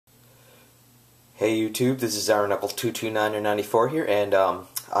Hey YouTube, this is Ironknuckle229or94 here, and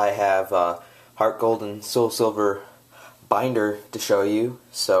I have HeatGold and SoulSilver binder to show you.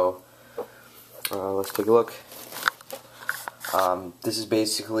 So let's take a look. This is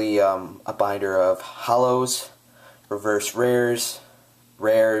basically a binder of Holos, reverse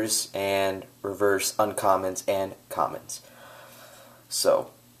rares, and reverse uncommons and commons. So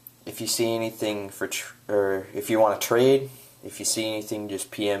if you see anything or if you want to trade, if you see anything,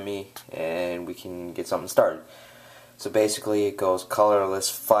 just PM me and we can get something started. So basically it goes colorless,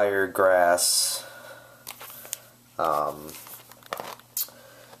 fire, grass,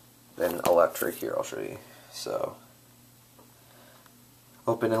 then electric. Here, I'll show you. So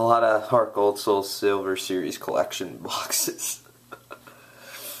open a lot of HeatGold SoulSilver series collection boxes.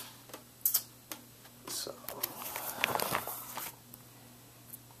 So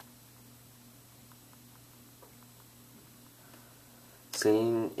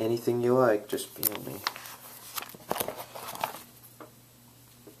seeing anything you like, just PM me.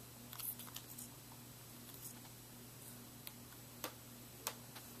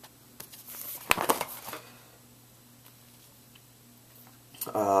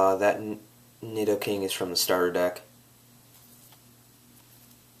 That Nidoking is from the starter deck.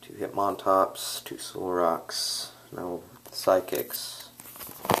 2 Hitmontops, 2 Solrocks, no Psychics.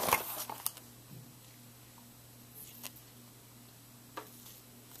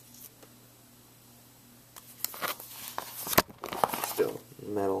 Still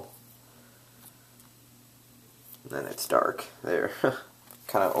metal. And then it's dark there.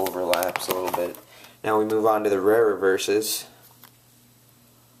 Kind of overlaps a little bit. Now we move on to the rare reverses.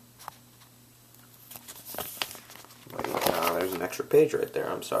 There's an extra page right there,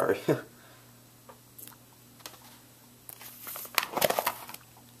 I'm sorry.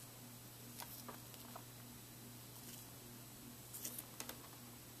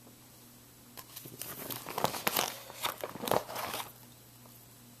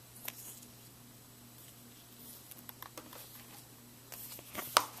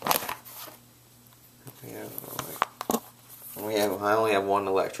 I only have one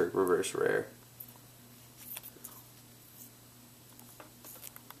electric reverse rare.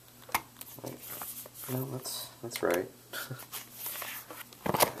 Wait, no, that's right.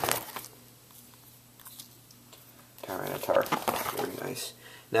 Tyranitar, very nice.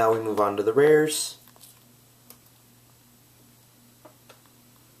 Now we move on to the rares.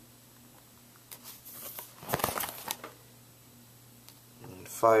 And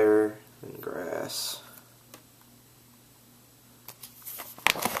fire and grass.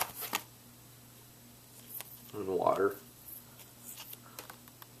 And water.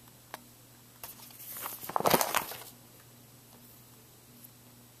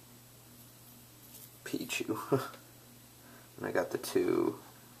 Pichu. And I got the 2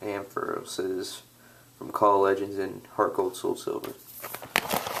 Amphiroses from Call Legends and HeatGold SoulSilver.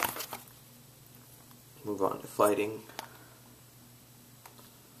 Move on to fighting.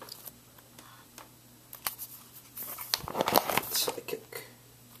 Psychic.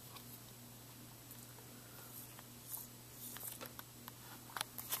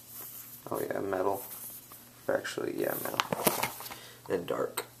 Oh yeah, metal. Actually, yeah, metal. And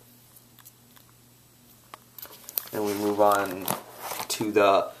dark. And we move on to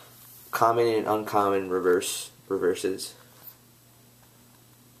the common and uncommon reverses.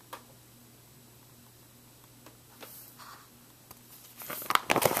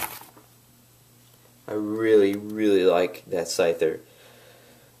 I really like that Scyther.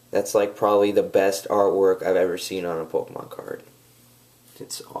 That's like probably the best artwork I've ever seen on a Pokemon card.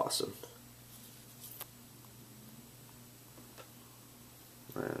 It's awesome.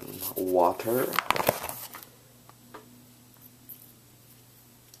 And water.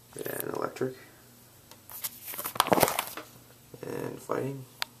 And electric. And fighting.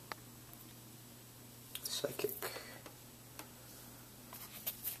 Psychic.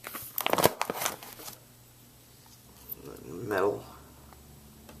 And metal.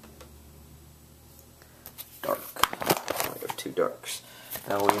 Dark. I have 2 darks.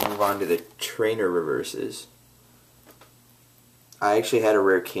 Now we move on to the trainer reverses. I actually had a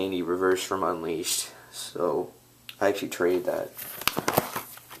rare candy reverse from Unleashed, so I actually traded that.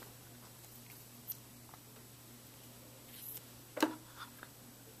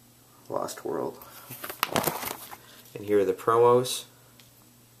 Lost World. And here are the promos.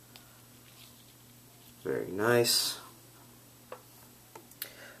 Very nice.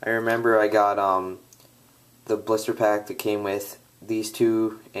 I remember I got the blister pack that came with these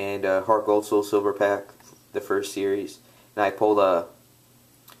 2 and HeatGold SoulSilver pack, the first series. And I pulled out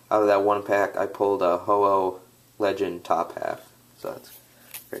of that one pack, I pulled a Holo Legend top half. So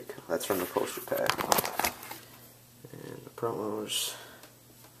Very cool. That's from the poster pack. And the promos.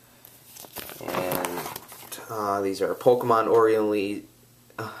 And these are Pokemon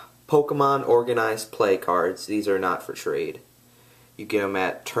Organized Play cards. These are not for trade. You get them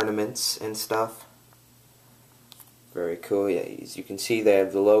at tournaments and stuff. Very cool. Yeah, as you can see, they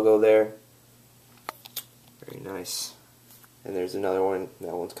have the logo there. Very nice. And there's another one.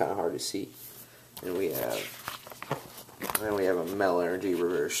 That one's kind of hard to see. And we have a Metal Energy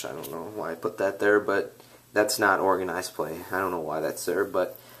reverse. I don't know why I put that there, but that's not organized play. I don't know why that's there,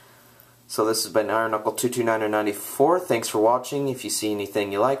 but so this has been Ironknuckle229or94. Thanks for watching. If you see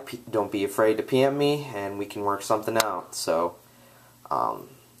anything you like, don't be afraid to PM me, and we can work something out. So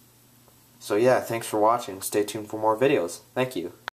yeah, thanks for watching. Stay tuned for more videos. Thank you.